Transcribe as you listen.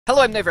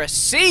Hello, I'm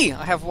NovaSC!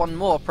 I have one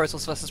more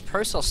Protoss vs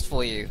Protoss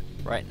for you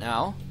right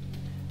now.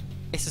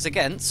 It is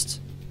against,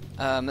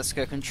 let's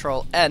go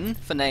Control N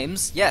for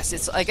names. Yes,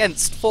 it's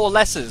against 4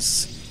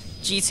 letters.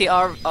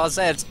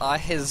 GTRZ are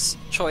his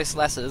choice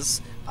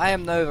letters. I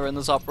am Nova in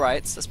the top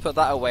right. Let's put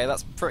that away,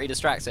 that's pretty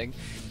distracting.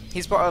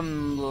 He's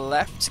bottom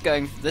left,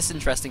 going for this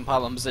interesting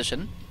pylon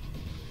position.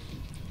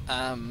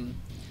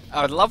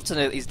 I would love to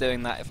know that he's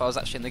doing that if I was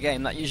actually in the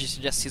game. That usually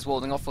suggests he's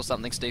warding off or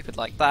something stupid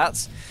like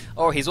that.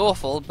 Or he's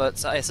awful,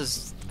 but I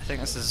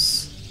think this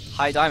is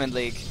High Diamond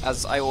League,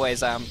 as I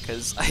always am,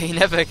 because I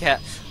never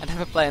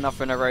play enough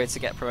in a row to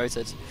get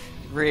promoted.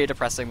 Really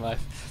depressing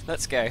life.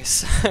 Let's go.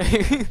 So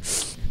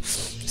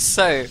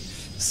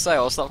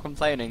I'll stop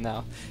complaining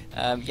now.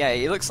 Yeah,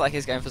 it looks like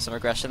he's going for some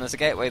aggression. There's a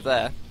gateway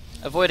there.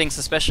 Avoiding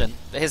suspicion,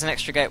 but here's an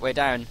extra gateway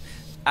down.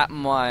 At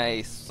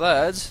my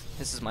third,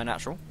 this is my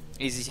natural.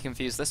 Easy to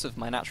confuse this with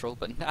my natural,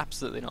 but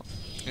absolutely not.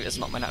 It is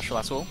not my natural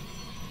at all.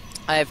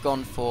 I have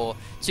gone for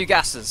 2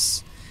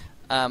 gases.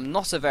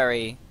 Not a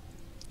very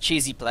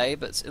cheesy play,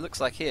 but it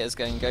looks like he is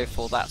going to go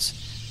for that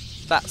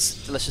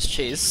delicious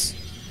cheese,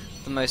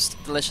 the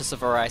most delicious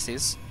of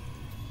varieties.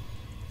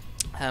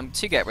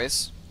 2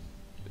 gateways,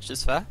 which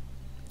is fair.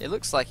 It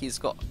looks like he's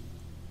got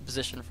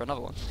position for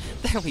another one.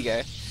 There we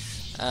go.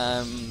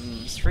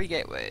 3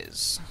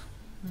 gateways.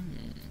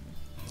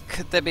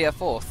 Could there be a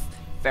 4th?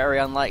 Very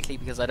unlikely,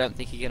 because I don't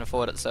think he can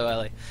afford it so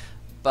early.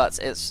 But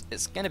it's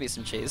going to be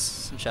some cheese,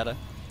 some cheddar.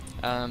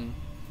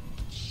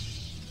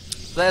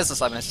 There's the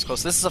cybernetics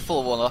course. This is a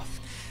full wall-off.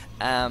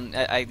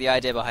 The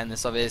idea behind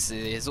this,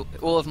 obviously, is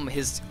all of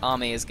his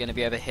army is going to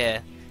be over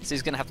here, so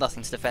he's going to have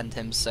nothing to defend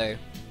him. So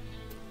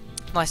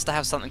nice to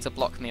have something to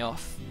block me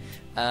off.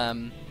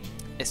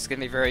 It's going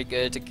to be very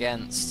good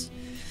against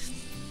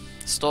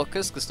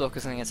Stalkers, because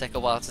Stalkers are going to take a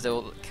while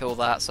to kill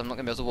that, so I'm not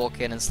going to be able to walk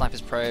in and snipe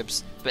his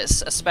probes. But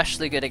it's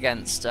especially good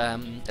against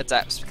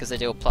Adepts, because they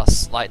deal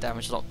plus light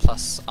damage, not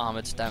plus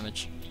armoured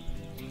damage.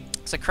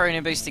 So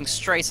Chrono boosting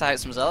straight out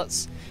some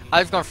Zealots.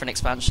 I've gone for an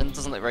expansion,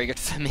 doesn't look very good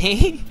for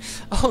me.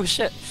 Oh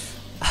shit.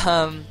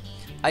 I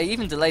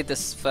even delayed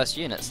this first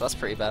unit, so that's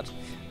pretty bad.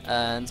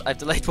 And I've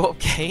delayed Warp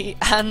Gate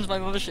and my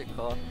Mothership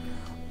Core.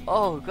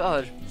 Oh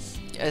god.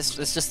 It's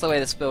just the way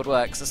this build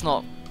works. It's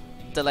not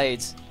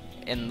delayed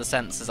in the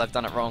sense as I've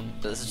done it wrong,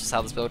 but this is just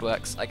how this build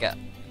works. I get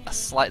a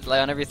slight delay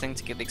on everything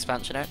to get the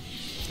expansion out,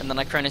 and then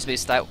I Chronos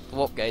boost out the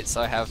Warp Gate,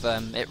 so I have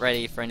it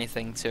ready for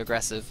anything too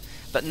aggressive.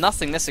 But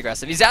nothing this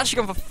aggressive. He's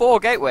actually gone for 4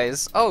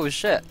 gateways! Oh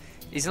shit!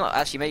 He's not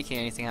actually making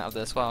anything out of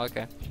this. Wow,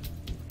 okay.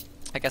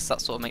 I guess that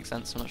sort of makes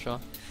sense, I'm not sure.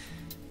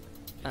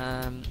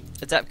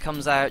 Adept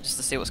comes out just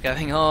to see what's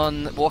going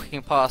on,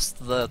 walking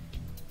past the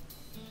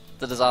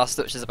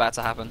disaster which is about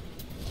to happen.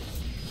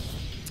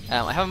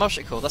 I have a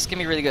Mothership Core, that's going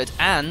to be really good,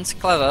 and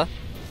clever.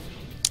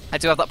 I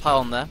do have that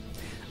pylon there.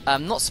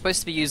 Not supposed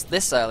to be used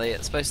this early,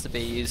 it's supposed to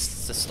be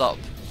used to stop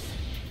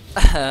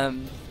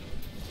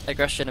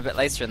aggression a bit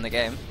later in the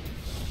game,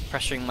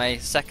 pressuring my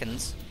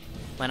second,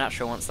 my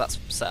natural once that's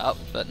set up,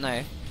 but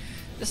no.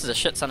 This is a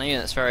shit ton of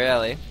units very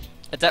early.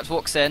 Adept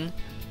walks in,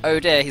 oh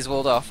dear, he's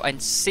walled off. I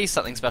see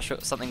something special,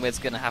 something weird's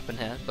going to happen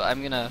here, but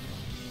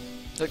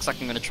looks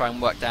like I'm going to try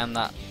and work down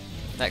that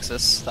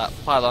Nexus, that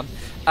pylon.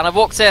 And I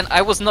walked in,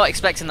 I was not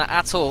expecting that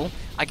at all.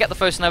 I get the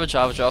first Never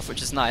Charge off,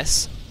 which is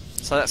nice.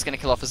 So that's going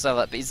to kill off a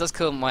Zealot, but he does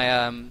kill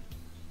my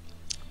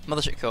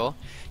Mothership Core.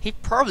 He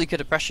probably could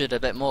have pressured a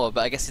bit more,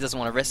 but I guess he doesn't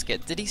want to risk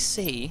it. Did he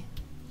see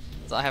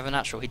that I have a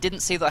natural? He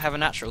didn't see that I have a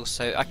natural,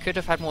 so I could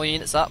have had more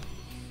units up.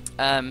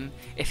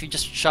 If he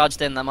just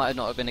charged in, that might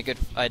not have been a good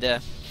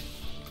idea.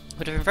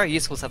 Would have been very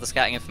useful to have the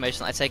scouting information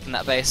that I'd taken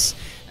that base,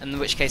 in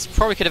which case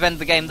probably could have ended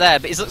the game there,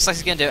 but it looks like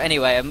he's going to do it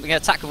anyway. I'm going to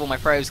attack with all my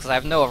probes because I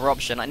have no other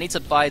option. I need to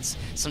bide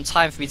some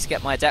time for me to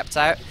get my Adept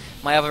out,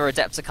 my other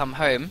Adept to come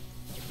home.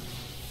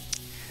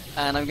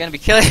 And I'm going to be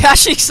killing,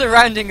 actually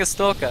surrounding a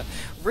Stalker.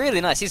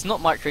 Really nice, he's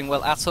not microing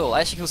well at all. I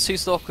actually killed 2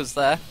 Stalkers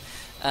there,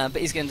 but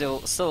he's going to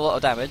do still a lot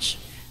of damage.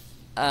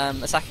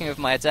 Attacking with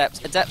my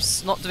Adept.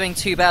 Adept's not doing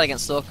too bad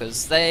against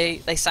Stalkers. They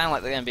sound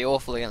like they're going to be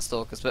awful against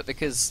Stalkers, but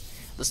because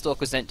the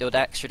Stalkers don't deal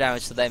extra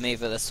damage to them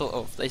either, they sort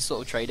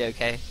of trade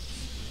okay.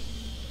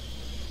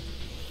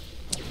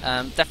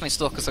 Definitely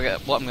Stalkers are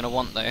what I'm going to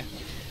want though,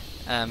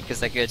 because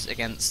they're good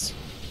against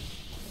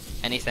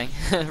anything,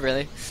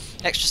 really.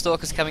 Extra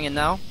Stalkers coming in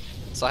now,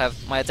 so I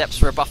have my Adepts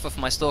for a buffer for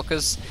my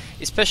Stalkers.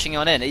 He's pushing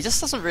on in, he just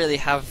doesn't really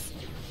have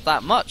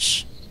that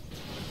much.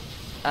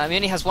 He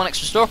only has 1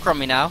 extra Stalker on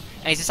me now,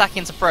 and he's attacking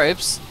into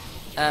probes.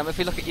 If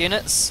we look at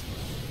units,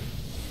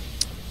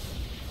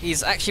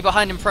 he's actually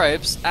behind in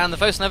probes, and the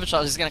first Never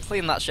Charge is going to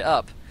clean that shit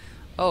up.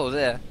 Oh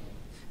dear.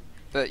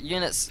 But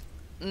units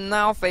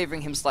now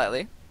favouring him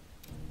slightly.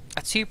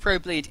 A 2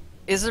 probe lead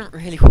isn't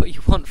really what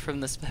you want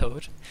from this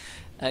build.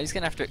 He's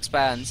going to have to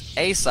expand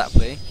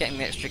ASAPly, getting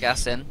the extra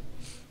gas in.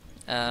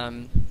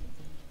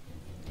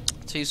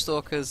 2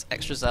 Stalkers,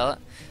 extra Zealot.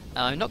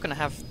 I'm not going to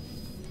have...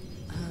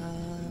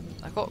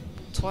 I've got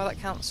Twilight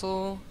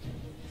Council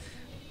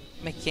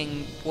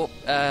making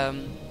Blink.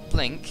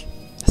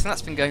 I think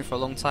that's been going for a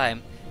long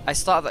time. I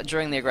started that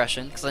during the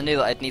aggression because I knew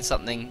that I'd need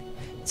something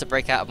to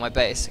break out of my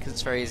base, because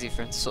it's very easy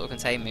for him to sort of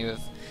contain me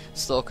with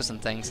stalkers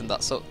and things, and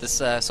that sort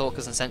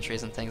stalkers and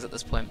sentries and things at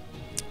this point.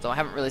 Though I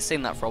haven't really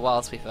seen that for a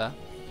while, to be fair.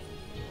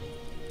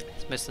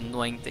 It's the most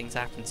annoying thing to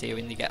happen to you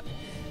when you get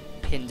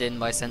pinned in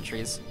by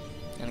sentries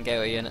and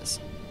gateway units.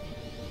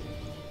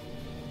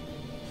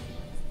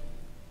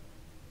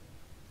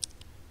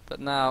 But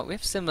now we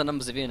have similar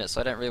numbers of units,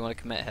 so I don't really want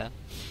to commit here.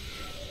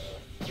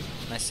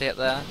 Can I see it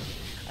there?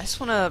 I just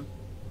want to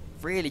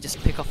really just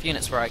pick off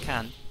units where I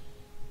can,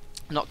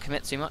 not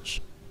commit too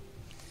much.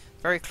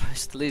 Very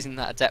close to losing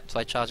that adept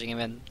by charging him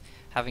in,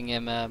 having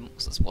him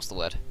what's the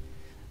word?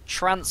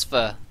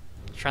 Transfer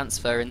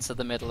into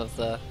the middle of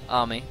the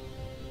army.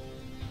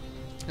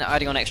 Now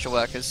adding on extra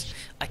workers,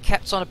 I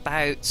kept on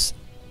about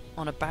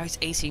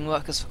 18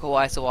 workers for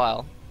quite a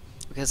while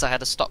because I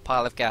had a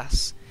stockpile of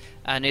gas.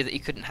 I knew that you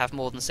couldn't have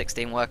more than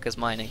 16 workers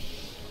mining,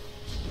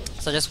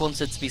 so I just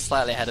wanted to be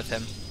slightly ahead of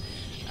him,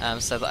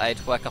 so that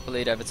I'd work up a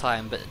lead over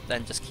time, but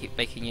then just keep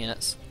making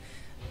units.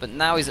 But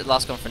now he's at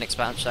last gone for an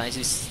expansion. I need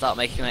to start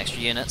making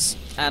extra units,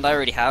 and I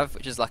already have,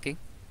 which is lucky.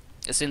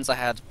 As soon as I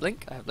had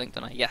Blink,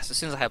 don't I? Yes, as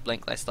soon as I had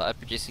Blink, I started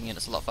producing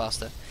units a lot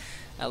faster,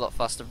 at a lot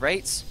faster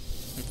rates.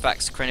 In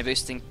fact, chrono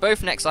boosting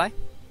both Nexi,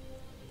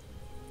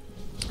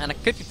 and I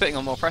could be putting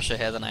on more pressure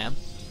here than I am.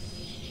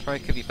 Probably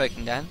could be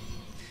poking down.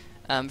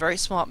 Very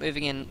smart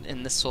moving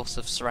in this sort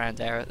of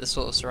surround area, this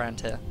sort of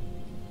surround here.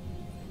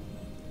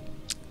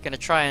 Gonna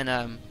try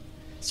and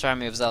surround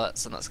me with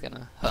zealots, and that's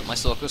gonna hurt my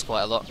stalkers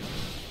quite a lot.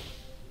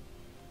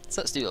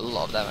 So let's do a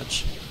lot of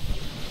damage.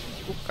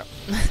 Oh crap.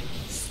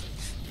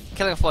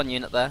 Killing off one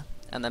unit there,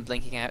 and then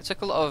blinking out.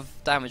 Took a lot of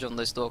damage on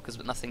those stalkers,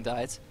 but nothing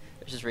died,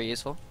 which is really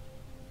useful.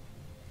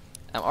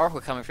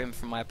 Oracle coming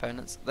from my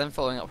opponents, then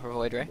following up with a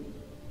Void Ray.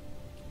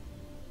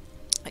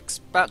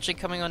 Expansion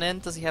coming on in,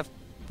 does he have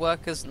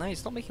workers? No,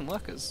 he's not making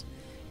workers.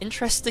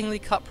 Interestingly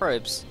cut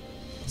probes.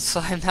 So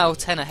I'm now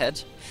 10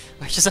 ahead,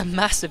 which is a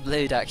massive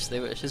lead actually,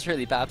 which is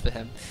really bad for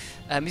him.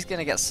 He's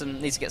gonna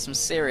need to get some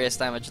serious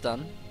damage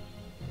done.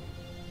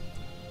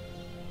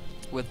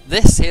 With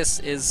this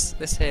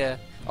here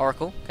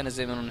Oracle, gonna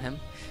zoom in on him.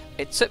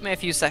 It took me a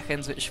few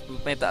seconds, which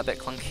made that a bit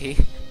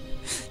clunky.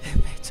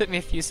 It took me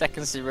a few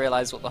seconds to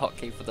realise what the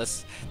hotkey for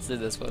this to do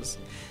this was.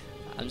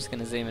 I'm just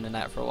gonna zoom in and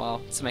out for a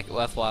while to make it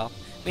worthwhile.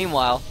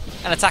 Meanwhile,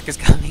 an attack is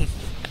coming.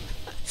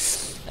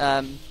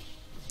 I'm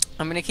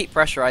going to keep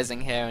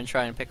pressurizing here and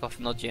try and pick off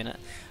an odd unit,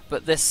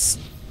 but this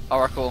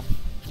Oracle,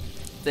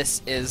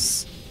 this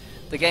is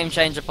the game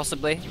changer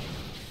possibly.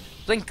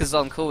 Blink is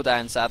on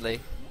cooldown sadly,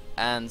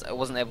 and I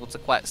wasn't able to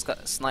quite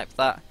snipe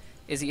that.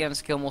 Is he going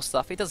to kill more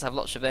stuff? He does have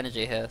lots of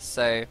energy here,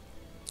 so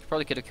he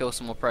probably could have killed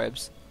some more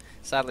probes.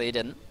 Sadly he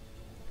didn't.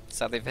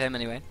 Sadly for him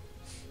anyway.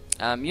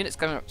 Units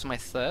going up to my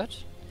third.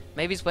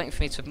 Maybe he's waiting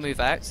for me to move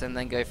out and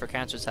then go for a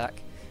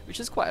counter-attack, which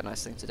is quite a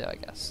nice thing to do, I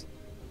guess.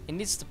 He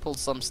needs to pull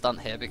some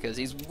stunt here because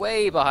he's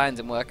way behind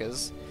in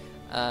workers.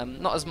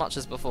 Not as much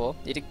as before.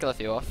 He did kill a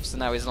few off, so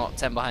now he's not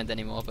 10 behind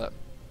anymore, but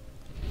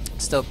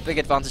still big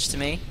advantage to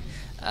me.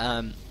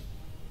 Pile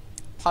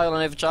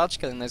on overcharge,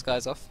 killing those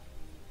guys off.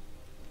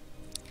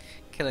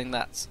 Killing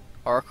that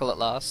Oracle at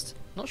last.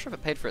 Not sure if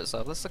it paid for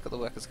itself. Let's look at the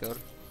Workers Guild.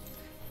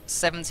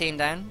 17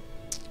 down.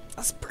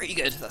 That's pretty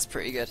good. That's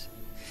pretty good.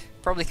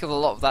 Probably killed a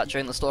lot of that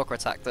during the Stalker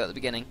attack though at the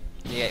beginning.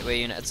 The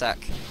gateway unit attack.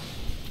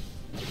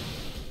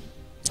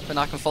 But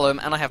now I can follow him,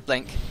 and I have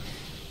Blink.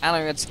 And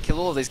I'm going to kill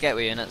all of these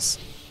gateway units.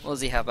 What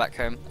does he have back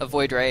home? A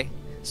Void Ray.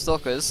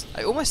 Stalkers.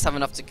 I almost have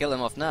enough to kill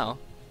him off now.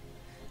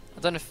 I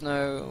don't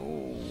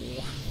know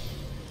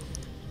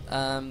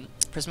if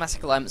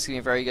Prismatic Alignment's going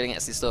to be very good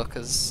against these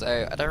Stalkers,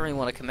 so I don't really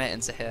want to commit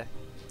into here.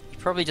 He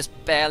probably just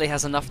barely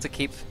has enough to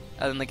keep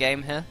in the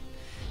game here.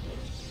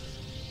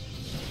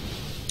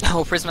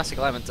 Oh, Prismatic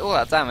Alignment. All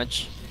that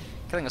damage.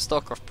 Killing a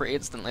Stalker off pretty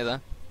instantly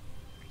though.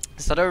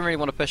 So I don't really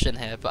want to push in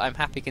here, but I'm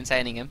happy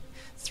containing him.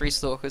 3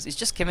 Stalkers. He's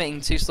just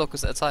committing 2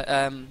 Stalkers at a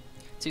time.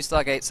 2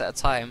 Stargates at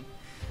a time.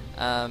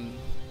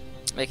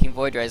 Making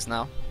Void Rays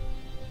now.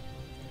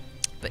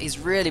 But he's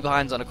really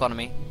behind on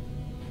economy.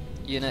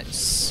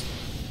 Units.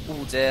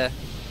 Oh dear.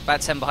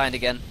 About 10 behind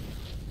again.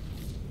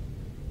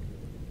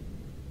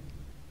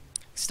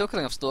 Still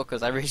killing off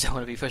Stalkers. I really don't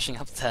want to be pushing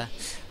up there.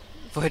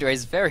 Void Ray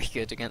is very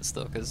good against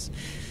Stalkers.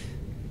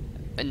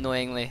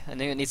 Annoyingly. I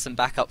knew it needs some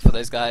backup for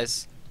those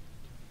guys.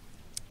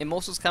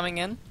 Immortals coming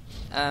in.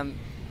 I'm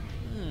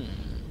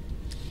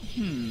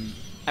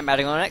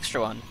adding on an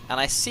extra one. And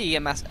I see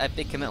a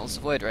big committal to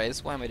Void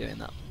Rays. Why am I doing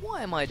that?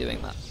 Why am I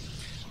doing that?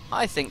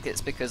 I think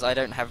it's because I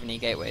don't have any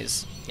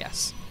gateways.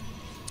 Yes.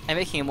 I'm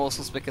making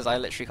Immortals because I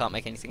literally can't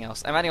make anything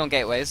else. I'm adding on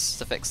gateways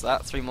to fix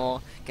that. 3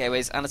 more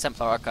gateways and a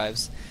Templar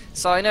Archives.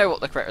 So I know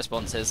what the correct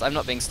response is. I'm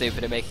not being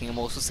stupid and making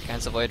Immortals to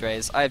counter Void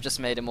Rays. I've just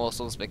made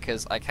Immortals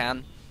because I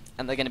can.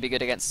 And they're going to be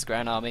good against the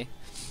ground army.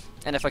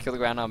 And if I kill the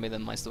ground army,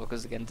 then my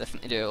Stalkers again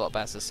definitely do a lot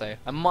better. So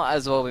I might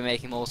as well be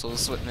making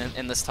Immortals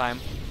in this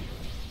time.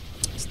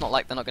 It's not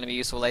like they're not going to be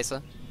useful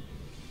later.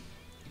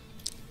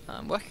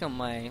 I'm working on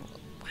my...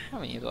 How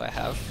many do I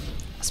have?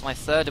 That's my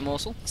 3rd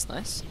Immortal. That's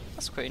nice.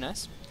 That's pretty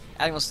nice.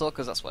 Adding on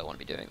Stalkers, that's what I want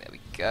to be doing. There we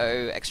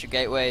go. Extra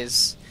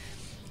gateways.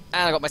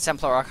 And I got my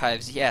Templar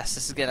Archives. Yes,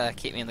 this is gonna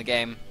keep me in the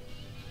game.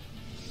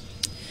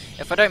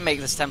 If I don't make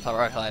this Templar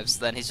Archives,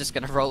 then he's just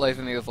gonna roll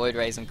over me with Void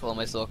Rays and kill all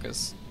my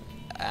Stalkers.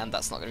 And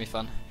that's not gonna be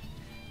fun.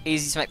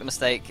 Easy to make the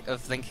mistake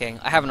of thinking,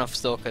 I have enough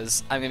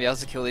Stalkers, I'm gonna be able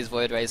to kill these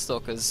Void Rays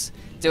Stalkers,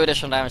 do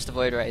additional damage to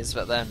Void Rays,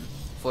 but then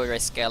Void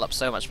Rays scale up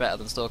so much better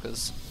than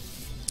Stalkers.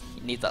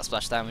 You need that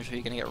splash damage or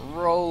you're gonna get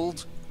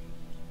rolled.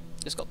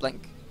 Just got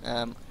Blink.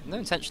 No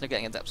intention of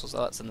getting Adepts or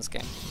Zealots in this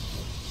game.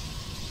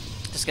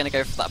 Just gonna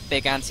go for that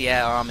big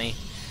anti-air army,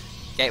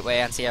 gateway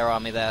anti-air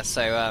army there,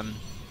 so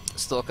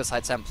Stalkers,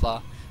 High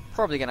Templar,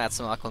 probably gonna add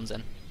some Archons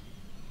in.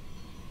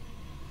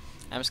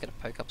 I'm just going to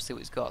poke up and see what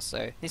he's got.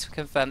 So, needs to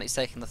confirm that he's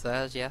taking the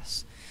third,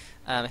 yes.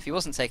 If he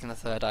wasn't taking the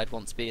third, I'd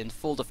want to be in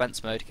full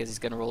defense mode because he's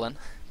going to roll in.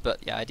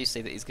 But yeah, I do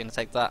see that he's going to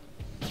take that.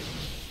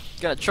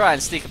 Going to try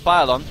and sneak a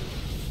pylon.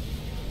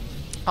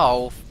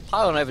 Oh,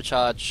 pylon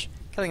overcharge.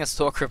 Killing a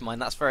Stalker of mine,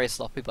 that's very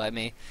sloppy by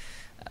me.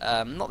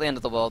 Not the end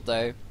of the world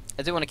though.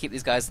 I do want to keep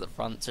these guys at the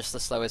front just to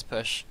slow his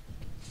push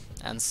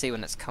and see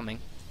when it's coming.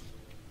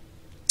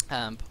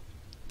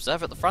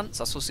 Observer at the front,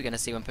 so that's also going to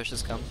see when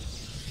pushes come.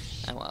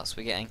 And what else are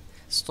we getting?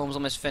 Storm's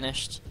almost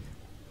finished.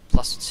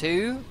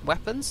 +2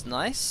 weapons,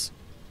 nice.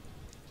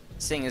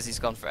 Seeing as he's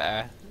gone for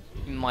air,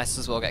 you might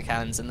as well get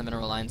cannons in the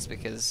mineral lines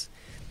because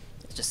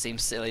it just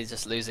seems silly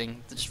just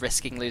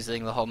risking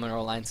losing the whole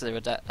mineral line to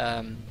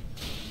the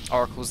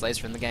oracles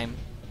later in the game.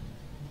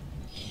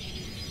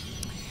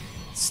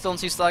 Still on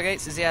 2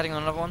 Stargates, is he adding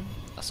on another one?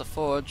 That's a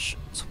Forge,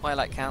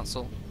 Twilight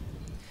Council.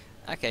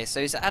 Okay, so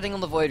he's adding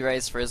on the Void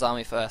Rays for his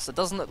army first. It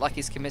doesn't look like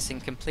he's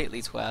committing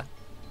completely to air.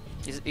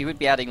 He would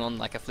be adding on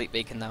like a Fleet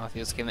Beacon now if he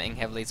was committing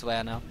heavily to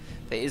air now.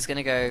 But he's going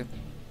to go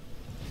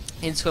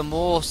into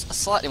a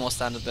slightly more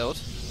standard build.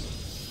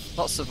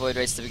 Lots of Void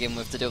Rays to begin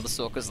with to deal with the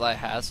Stalkers that I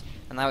had.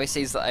 And now he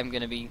sees that I'm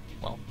going to be,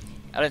 well,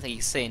 I don't think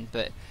he's seen,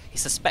 but he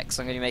suspects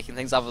I'm going to be making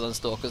things other than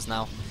Stalkers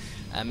now.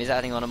 He's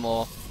adding on a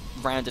more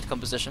rounded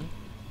composition,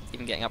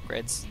 even getting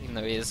upgrades, even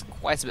though he is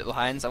quite a bit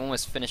behind. I'm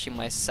almost finishing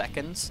my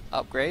second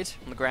upgrade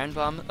on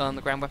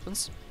the ground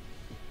weapons.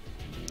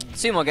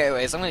 2 more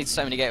gateways. I'm going to need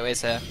so many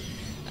gateways here.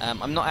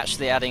 I'm not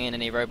actually adding in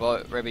any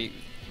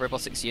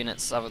robotics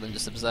units other than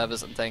just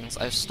observers and things.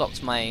 I've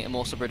stopped my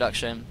immortal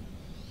production.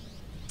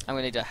 I'm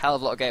going to need a hell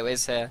of a lot of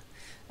gateways here.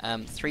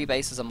 3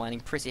 bases are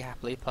mining pretty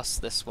happily, plus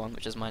this one,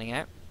 which is mining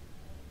out.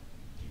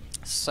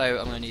 So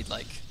I'm going to need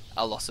like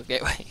a lot of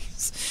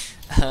gateways.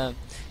 2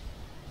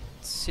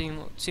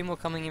 more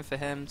coming in for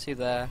him, 2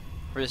 there.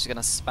 We're just going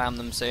to spam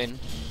them soon,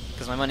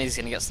 because my money is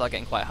going to start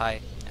getting quite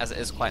high, as it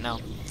is quite now.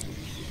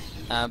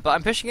 But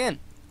I'm pushing in.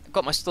 I've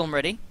got my Storm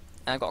ready.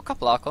 I've got a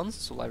couple Archons,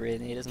 that's all I really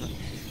need, isn't it?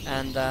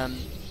 And,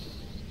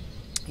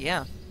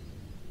 yeah.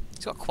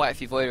 He's got quite a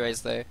few Void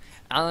Rays, though.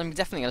 And I'm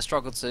definitely going to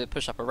struggle to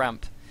push up a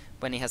ramp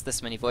when he has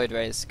this many Void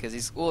Rays,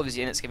 because all of his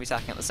units can be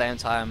attacking at the same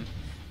time.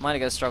 Mine are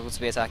going to struggle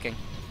to be attacking.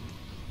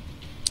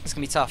 It's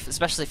going to be tough,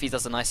 especially if he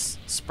does a nice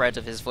spread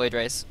of his Void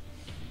Rays.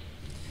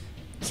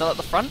 So at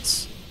the front,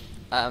 so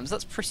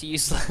that's pretty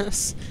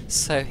useless.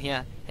 So,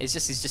 yeah, he's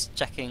just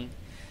checking,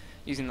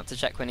 using that to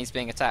check when he's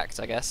being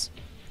attacked, I guess.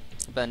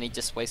 But then he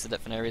just wasted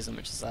it for no reason,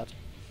 which is sad.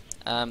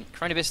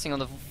 Currently boosting on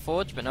the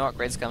Forge, but no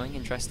upgrades coming,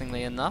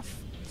 interestingly enough.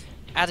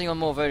 Adding on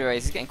more Void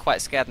Rays, he's getting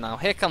quite scared now.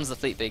 Here comes the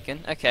Fleet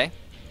Beacon, okay.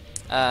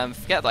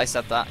 Forget that I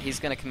said that, he's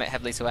going to commit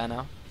heavily to air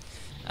now.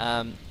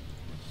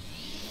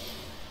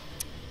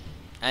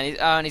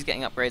 And he's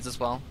getting upgrades as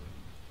well.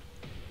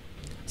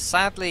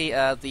 Sadly,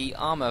 the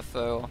armor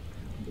for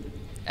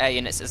air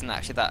units isn't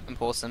actually that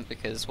important,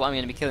 because what I'm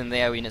going to be killing the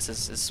air units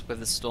is with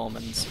the Storm,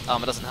 and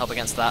armor doesn't help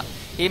against that.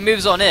 He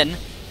moves on in,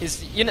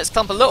 his units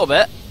clump a little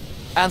bit,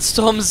 and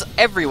Storm's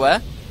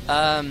everywhere,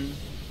 and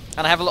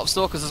I have a lot of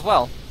Stalkers as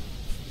well.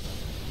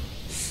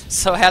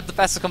 So I had the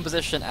better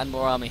composition and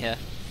more army here.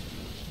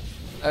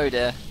 Oh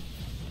dear,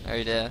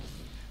 oh dear,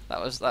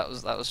 that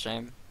was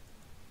shame.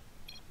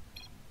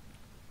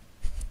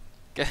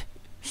 Go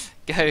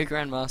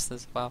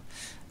Grandmasters! Wow,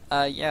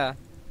 yeah,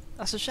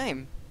 that's a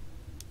shame.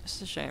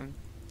 It's a shame.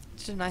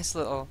 Did a nice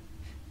little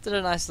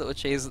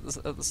cheese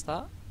at the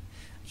start.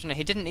 Actually, no,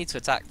 he didn't need to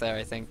attack there.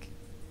 I think.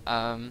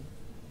 It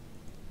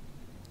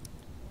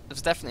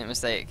was definitely a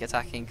mistake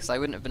attacking, because I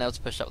wouldn't have been able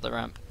to push up the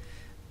ramp.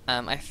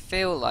 I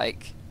feel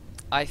like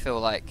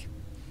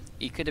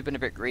he could have been a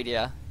bit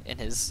greedier in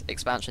his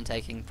expansion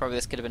taking. Probably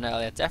this could have been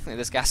earlier. Definitely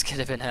this gas could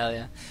have been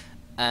earlier.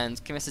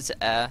 And committed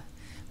to air.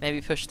 Maybe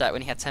pushed out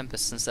when he had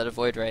Tempests instead of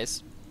Void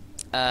Rays.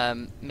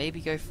 Maybe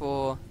go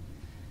for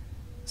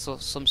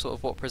some sort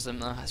of Warp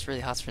Prism. Oh, it's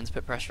really hard for him to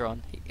put pressure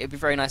on. It'd be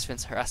very nice for him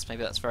to harass me,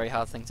 but that's a very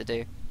hard thing to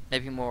do.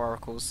 Maybe more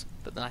Oracles.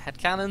 But then I had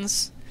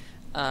Cannons.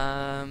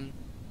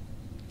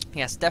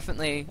 Yes,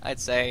 definitely,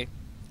 I'd say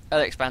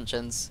other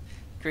expansions,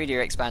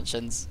 greedier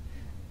expansions,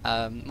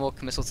 more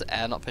committal to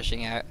air, not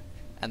pushing out,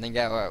 and then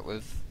go out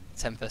with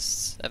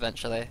Tempests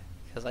eventually,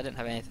 because I didn't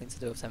have anything to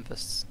do with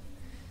Tempests.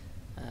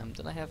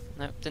 Did I have?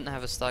 No, didn't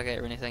have a Stargate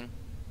or anything.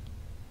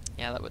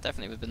 Yeah, that would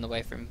definitely have been the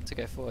way for him to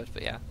go forward,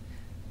 but yeah.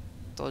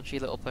 Dodgy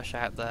little push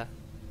out there.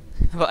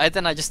 But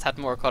then I just had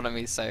more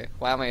economy, so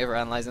why am I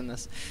overanalyzing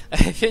this?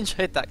 If you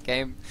enjoyed that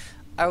game,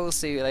 I will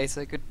see you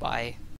later. Goodbye.